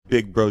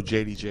Big Bro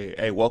JDJ.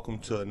 Hey, welcome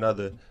to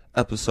another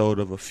episode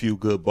of A Few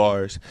Good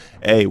Bars.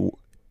 Hey,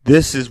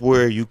 this is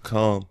where you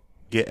come,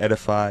 get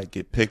edified,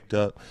 get picked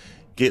up,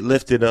 get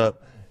lifted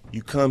up.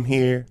 You come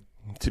here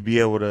to be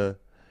able to,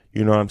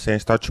 you know what I'm saying,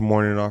 start your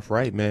morning off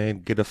right, man.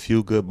 Get a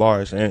few good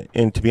bars.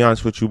 And to be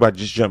honest with you, about to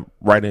just jump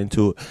right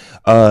into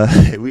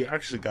it. We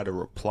actually got a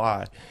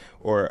reply,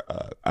 or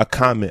a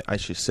comment, I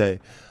should say,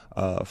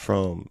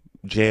 from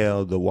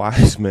JL the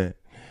Wise Man.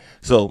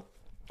 So,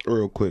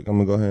 real quick, I'm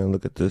gonna go ahead and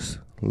look at this.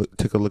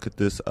 Take a look at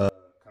this.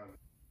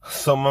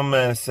 So my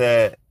man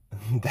said,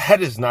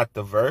 that is not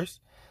the verse.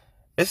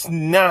 It's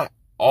not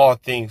all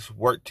things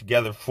work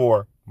together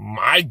for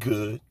my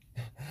good.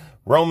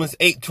 Romans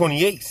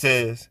 8:28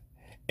 says,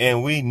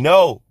 and we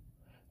know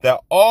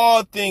that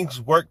all things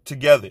work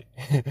together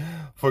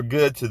for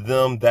good to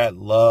them that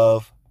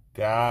love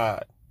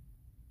God,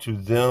 to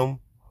them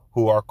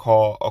who are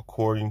called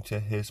according to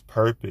his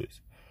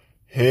purpose.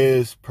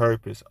 His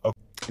purpose.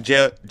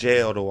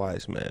 JL the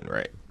Wise Man,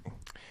 right?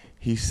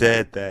 He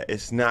said that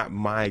it's not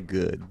my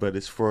good, but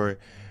it's for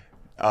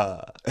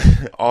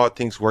all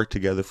things work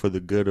together for the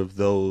good of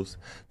those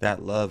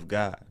that love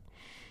God.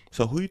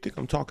 So who do you think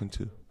I'm talking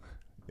to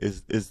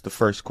is the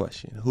first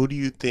question. Who do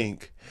you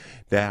think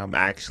that I'm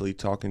actually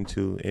talking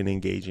to and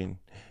engaging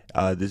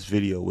this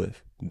video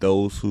with?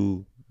 Those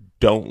who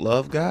don't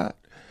love God?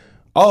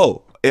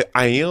 Oh,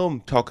 I am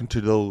talking to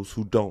those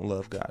who don't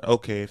love God.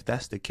 Okay, if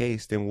that's the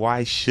case, then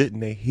why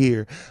shouldn't they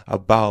hear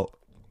about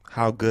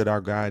how good our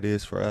God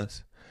is for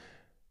us?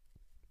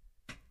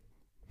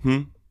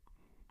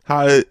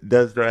 How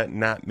does that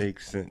not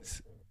make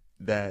sense?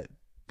 That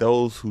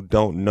those who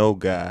don't know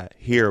God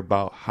hear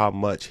about how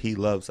much he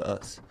loves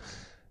us.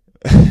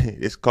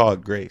 It's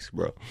called grace,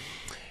 bro.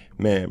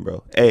 Man,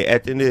 bro. Hey,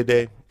 at the end of the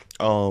day,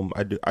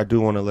 I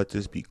do want to let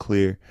this be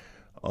clear.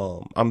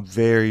 I'm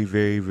very,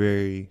 very,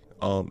 very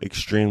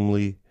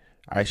extremely,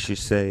 I should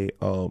say,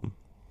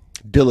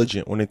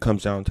 diligent when it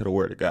comes down to the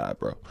word of God,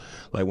 bro.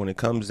 Like when it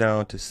comes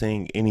down to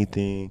saying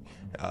anything,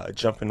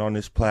 jumping on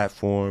this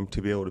platform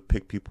to be able to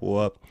pick people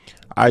up,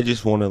 I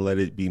just want to let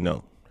it be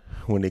known.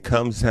 When it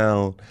comes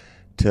down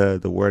to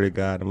the word of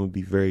God, I'm going to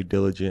be very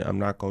diligent. I'm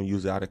not going to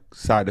use it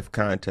outside of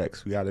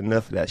context. We got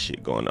enough of that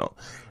shit going on.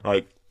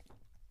 Like,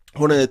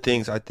 one of the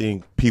things I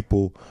think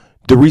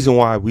the reason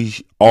why we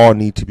all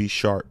need to be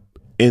sharp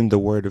in the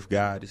word of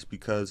God is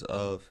because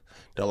of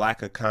the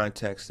lack of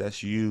context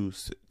that's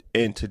used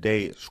in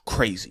today. It's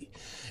crazy.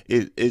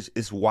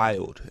 It's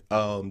wild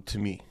to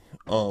me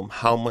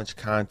how much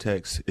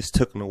context is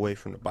taken away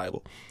from the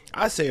Bible.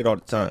 I say it all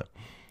the time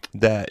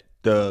that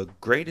the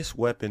greatest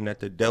weapon that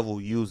the devil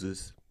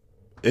uses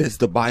is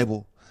the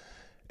Bible,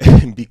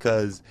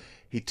 because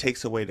he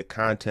takes away the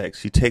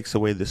context. He takes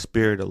away the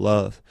spirit of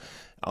love.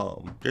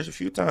 There's a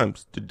few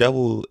times the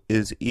devil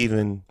is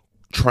even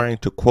trying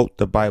to quote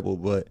the Bible,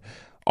 but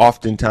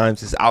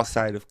oftentimes it's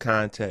outside of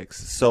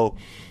context. So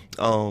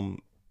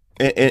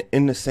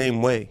in the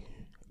same way,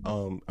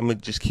 I'm gonna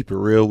just keep it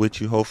real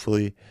with you.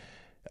 Hopefully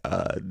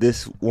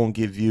this won't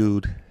get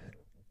viewed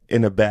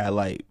in a bad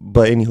light,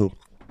 but anywho,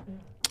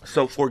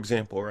 so for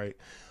example, right,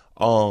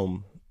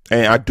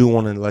 and I do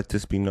want to let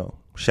this be known.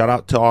 Shout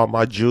out to all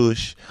my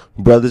Jewish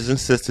brothers and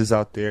sisters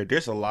out there.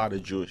 There's a lot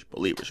of Jewish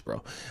believers,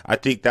 bro. I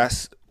think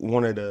that's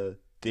one of the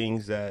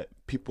things that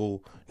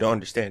people don't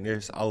understand.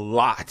 There's a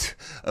lot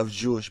of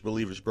Jewish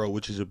believers, bro,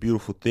 which is a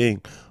beautiful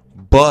thing.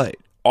 But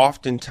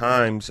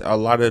oftentimes, a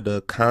lot of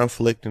the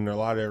conflict and a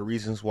lot of the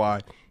reasons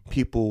why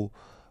people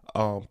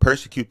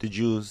persecute the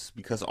Jews,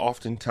 because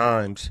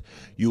oftentimes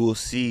you will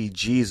see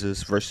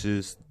Jesus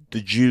versus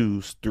the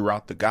Jews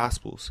throughout the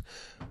Gospels.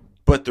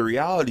 But the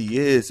reality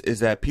is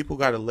that people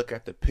got to look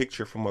at the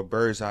picture from a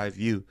bird's eye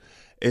view.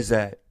 Is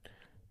that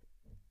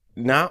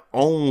not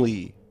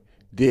only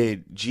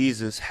did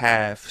Jesus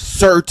have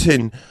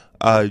certain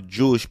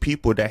Jewish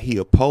people that he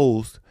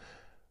opposed,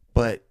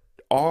 but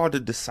all the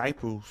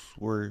disciples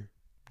were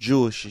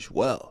Jewish as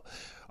well.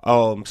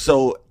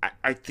 So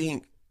I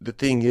think the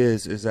thing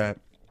is that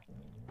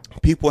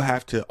people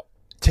have to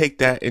take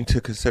that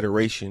into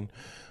consideration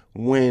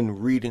when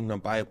reading the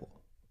Bible.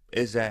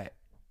 Is that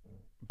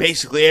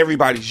basically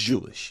everybody's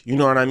Jewish, you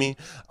know what I mean?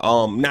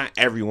 Not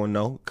everyone,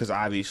 though, because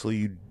obviously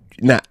you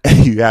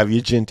have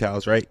your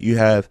Gentiles, right? You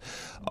have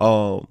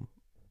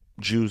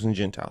Jews and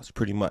Gentiles,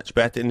 pretty much.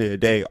 But at the end of the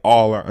day,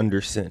 all are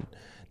under sin.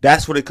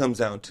 That's what it comes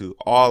down to.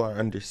 All are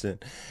under sin.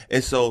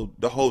 And so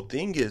the whole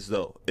thing is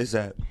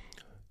that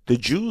the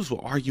Jews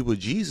will argue with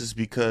Jesus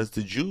because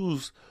the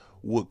Jews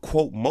would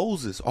quote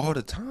Moses all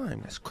the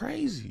time. That's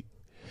crazy.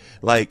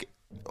 Like,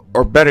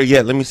 or better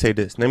yet, let me say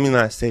this. Let me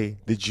not say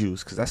the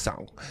Jews, because that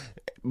sounds...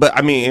 But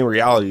I mean, in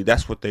reality,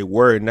 that's what they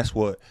were, and that's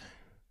what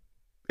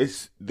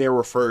they're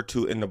referred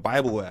to in the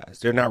Bible as.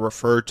 They're not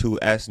referred to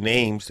as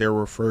names. They're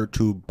referred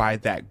to by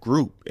that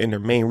group. And the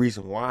main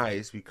reason why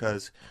is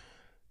because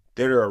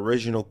they're the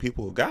original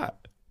people of God,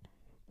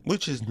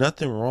 which is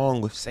nothing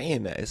wrong with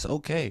saying that. It's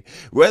okay.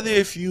 Whether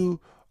if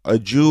you a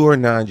Jew or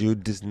non-Jew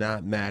does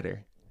not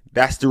matter.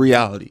 That's the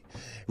reality.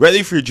 Whether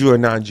if you're Jew or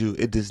non-Jew,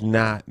 it does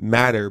not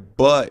matter.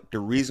 But the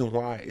reason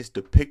why it's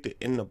depicted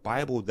in the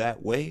Bible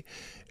that way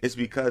is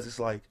because it's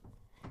like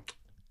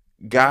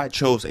God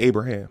chose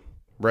Abraham,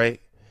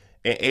 right?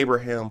 And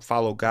Abraham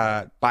followed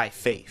God by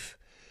faith.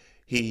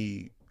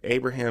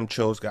 Abraham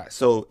chose God.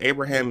 So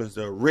Abraham is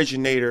the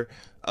originator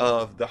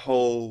of the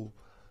whole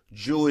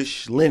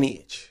Jewish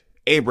lineage.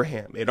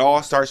 Abraham. It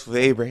all starts with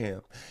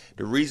Abraham.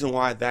 The reason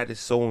why that is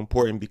so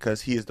important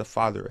because he is the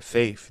father of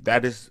faith.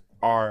 That is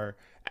our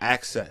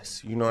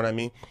access. You know what I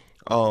mean?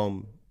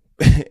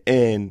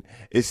 And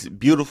it's a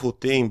beautiful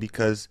thing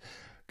because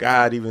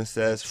God even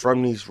says,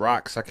 from these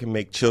rocks I can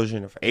make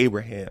children of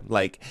Abraham.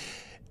 Like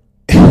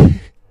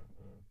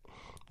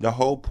the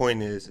whole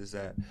point is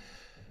that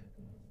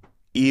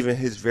even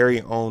his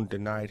very own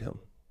denied him.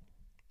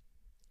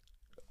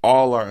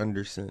 All are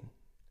under sin.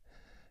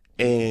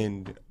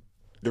 And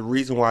the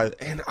reason why,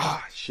 and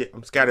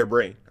I'm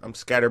scatterbrained. I'm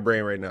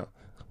scatterbrained right now.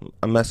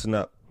 I'm messing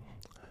up.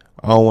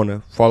 I don't want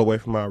to fall away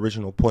from my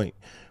original point.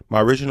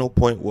 My original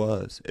point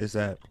is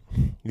that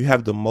you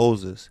have the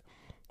Moses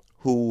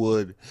who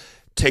would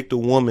take the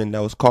woman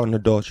that was caught in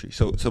adultery.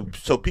 So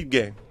peep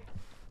game.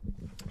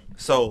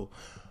 So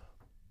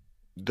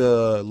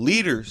the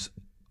leaders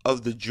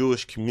of the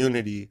Jewish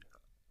community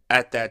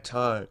at that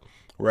time,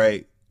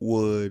 right,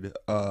 would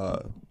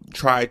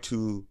try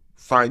to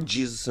find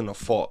Jesus in a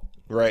fault,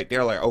 right?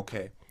 They're like,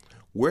 okay,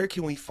 where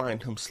can we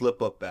find him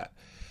slip up at?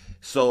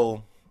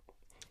 So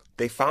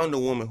they found a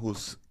woman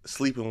who's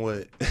sleeping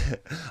with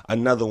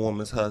another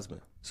woman's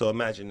husband. So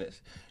imagine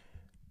this.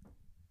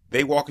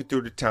 They walking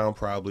through the town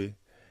probably.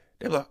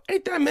 They're like,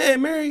 ain't that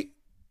man married?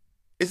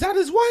 Is that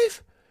his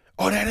wife?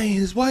 Oh, that ain't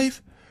his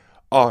wife?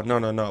 Oh,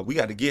 no. We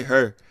got to get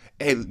her.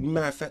 Hey,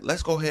 matter of fact,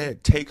 let's go ahead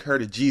and take her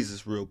to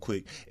Jesus real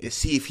quick and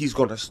see if he's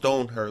going to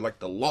stone her like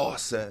the law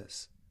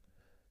says.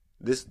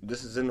 This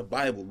is in the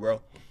Bible,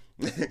 bro.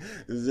 This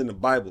is in the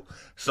Bible.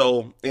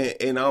 So,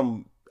 and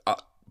I'm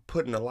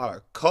putting a lot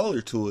of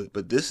color to it,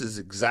 but this is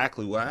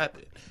exactly what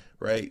happened,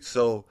 right?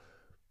 So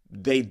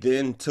they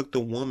then took the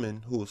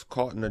woman who was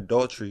caught in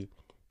adultery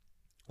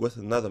with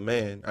another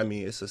man. I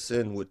mean, it's a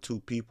sin with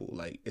two people.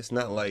 Like, it's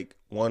not like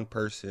one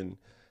person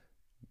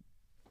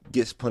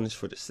gets punished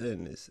for the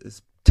sin.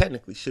 It's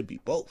technically should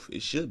be both.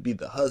 It should be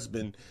the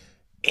husband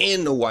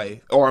and the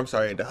wife, or I'm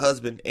sorry, the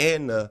husband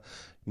and the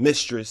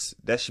mistress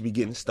that should be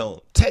getting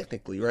stoned,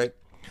 technically, right?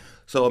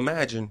 So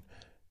imagine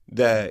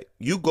that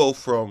you go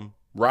from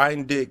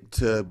riding dick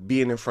to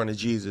being in front of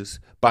Jesus,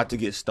 about to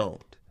get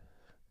stoned.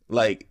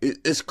 Like,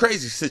 it's a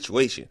crazy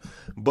situation,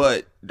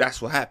 but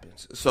that's what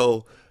happens.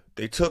 So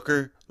they took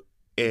her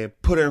and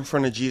put her in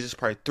front of Jesus,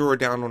 probably threw her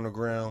down on the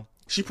ground.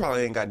 She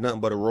probably ain't got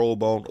nothing but a roll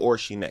bone, or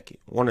she naked,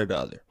 one or the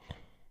other.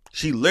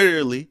 She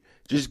literally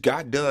just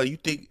got done. You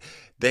think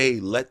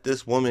they let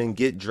this woman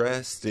get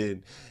dressed?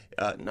 And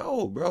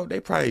no, bro, they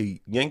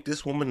probably yanked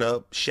this woman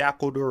up,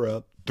 shackled her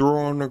up, threw her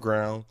on the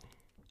ground.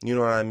 You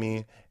know what I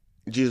mean?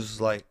 Jesus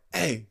was like,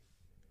 hey,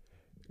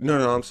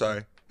 no, I'm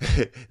sorry.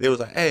 They was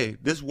like, hey,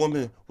 this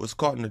woman was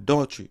caught in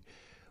adultery.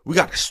 We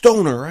got to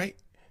stone her, right?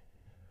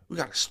 We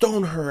got to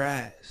stone her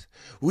ass.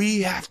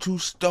 We have to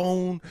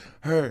stone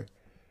her.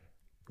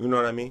 You know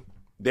what I mean?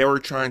 They were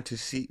trying to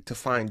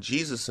find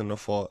Jesus in the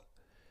fault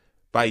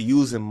by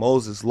using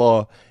Moses'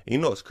 law. And you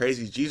know what's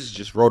crazy? Jesus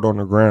just wrote on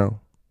the ground.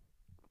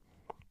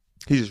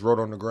 He just wrote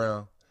on the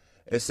ground.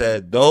 It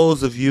said,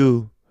 those of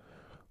you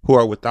who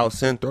are without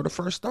sin, throw the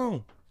first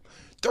stone.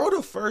 Throw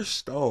the first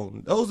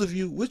stone. Those of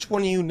you, which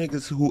one of you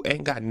niggas who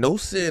ain't got no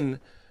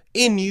sin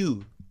in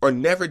you or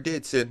never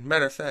did sin,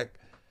 matter of fact,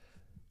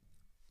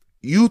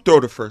 you throw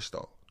the first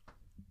stone.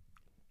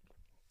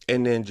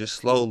 And then just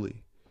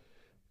slowly,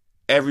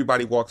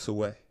 everybody walks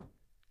away.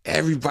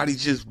 Everybody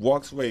just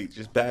walks away,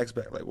 just bags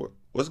back. Like,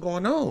 what's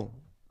going on?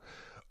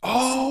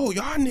 Oh,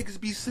 y'all niggas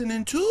be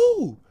sinning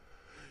too.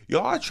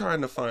 Y'all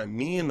trying to find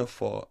me in the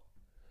fault,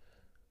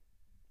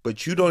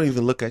 but you don't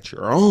even look at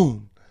your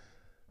own.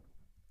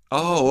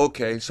 Oh,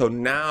 okay. So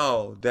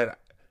now that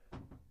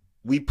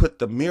we put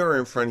the mirror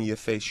in front of your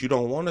face, you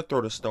don't want to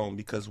throw the stone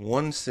because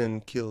one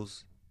sin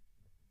kills.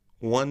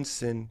 One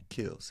sin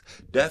kills.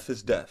 Death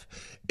is death.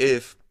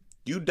 If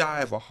you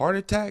die of a heart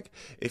attack,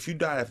 if you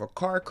die of a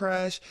car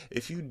crash,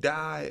 if you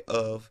die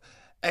of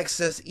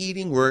excess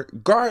eating,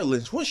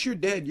 regardless, once you're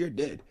dead, you're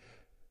dead.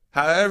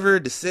 However,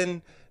 the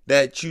sin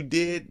that you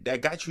did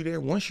that got you there,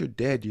 once you're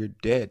dead, you're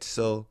dead.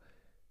 So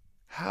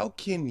how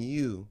can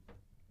you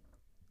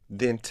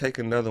then take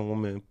another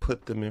woman and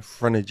put them in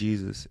front of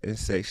Jesus and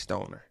say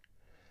stone her?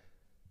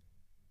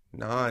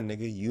 Nah,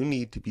 nigga, you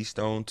need to be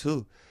stoned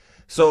too.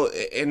 So,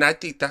 and I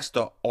think that's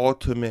the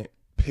ultimate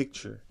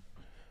picture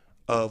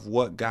of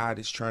what God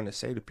is trying to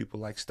say to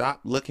people. Like, stop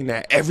looking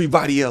at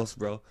everybody else,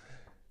 bro.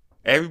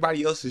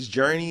 Everybody else's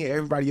journey,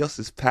 everybody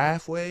else's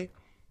pathway.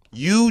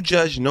 You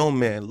judge no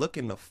man. Look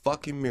in the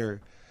fucking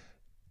mirror.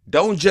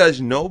 Don't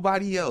judge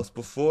nobody else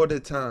before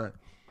the time.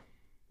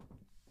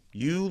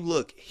 You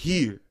look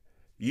here.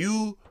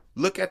 You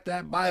look at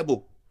that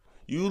Bible.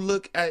 You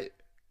look at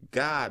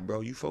God,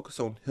 bro. You focus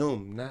on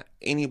him, not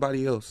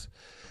anybody else.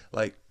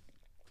 Like,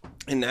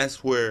 And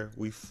that's where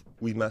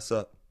we mess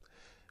up,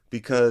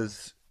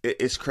 because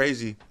it's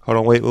crazy. Hold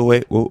on, wait.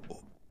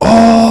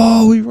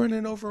 Oh, we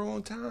running over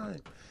on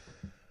time.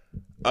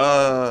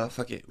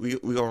 Fuck it. We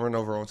gonna run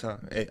over on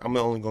time. Hey, I'm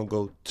only gonna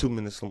go 2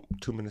 minutes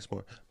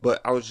more.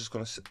 But I was just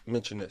gonna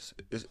mention this.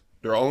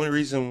 The only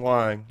reason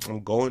why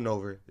I'm going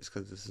over is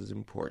because this is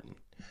important,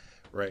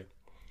 right?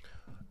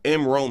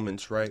 In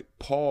Romans, right?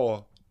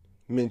 Paul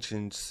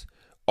mentions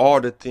all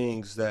the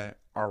things that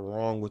are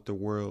wrong with the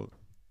world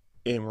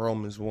in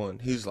Romans 1.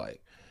 He's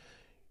like,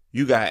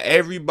 you got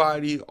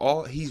everybody.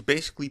 He's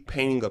basically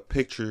painting a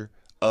picture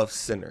of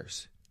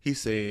sinners.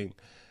 He's saying,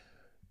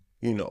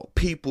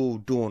 people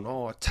doing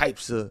all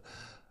types of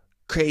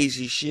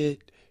crazy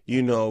shit,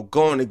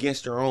 going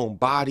against their own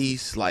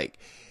bodies. Like,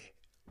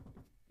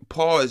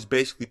 Paul is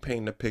basically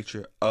painting a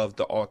picture of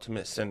the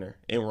ultimate sinner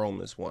in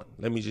Romans 1.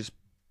 Let me just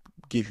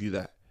give you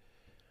that.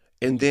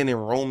 And then in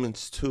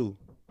Romans 2,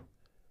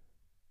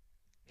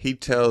 he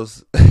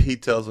tells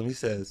them, he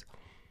says,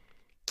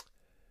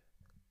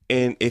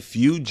 and if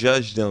you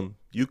judge them,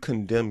 you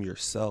condemn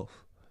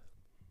yourself.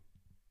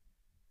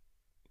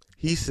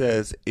 He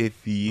says,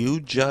 if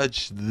you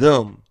judge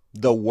them,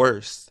 the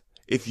worst,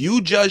 if you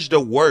judge the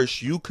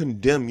worst, you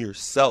condemn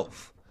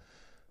yourself.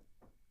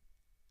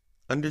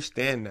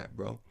 Understand that,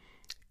 bro.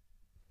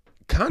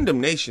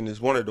 Condemnation is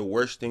one of the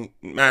worst things.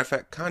 Matter of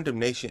fact,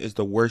 condemnation is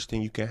the worst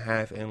thing you can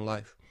have in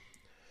life.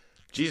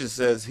 Jesus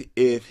says,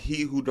 if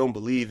he who don't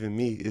believe in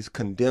me is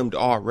condemned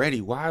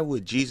already, why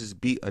would Jesus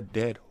beat a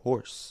dead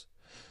horse?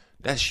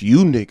 That's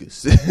you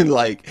niggas.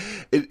 Like,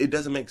 it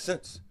doesn't make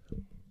sense.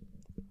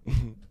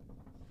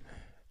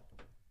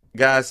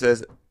 God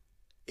says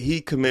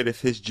he committed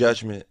his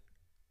judgment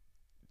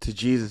to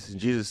Jesus, and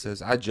Jesus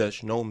says, I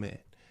judge no man.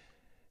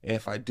 And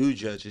if I do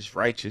judge, it's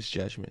righteous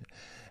judgment.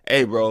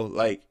 Hey, bro,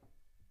 like,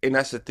 and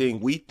that's the thing.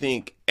 We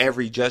think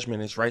every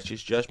judgment is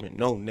righteous judgment.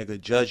 No, nigga,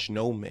 judge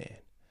no man.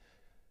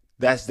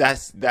 That's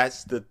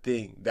the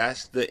thing.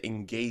 That's the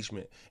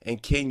engagement.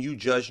 And can you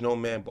judge no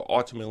man, but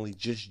ultimately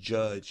just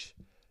judge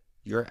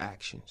your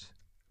actions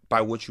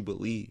by what you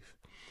believe?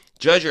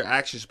 Judge your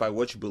actions by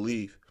what you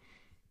believe.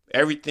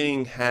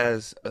 Everything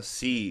has a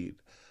seed,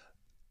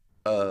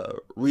 a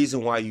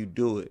reason why you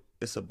do it.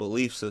 It's a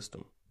belief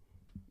system.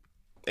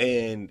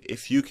 And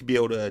if you can be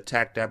able to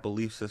attack that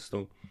belief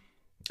system,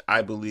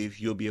 I believe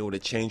you'll be able to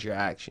change your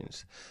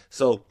actions.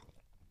 So,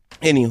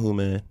 anywho,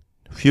 man,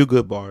 a few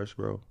good bars,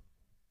 bro.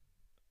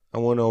 I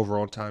went over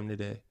on time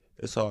today.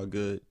 It's all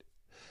good.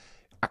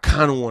 I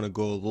kind of want to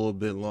go a little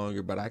bit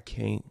longer, but I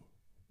can't.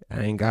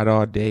 I ain't got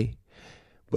all day.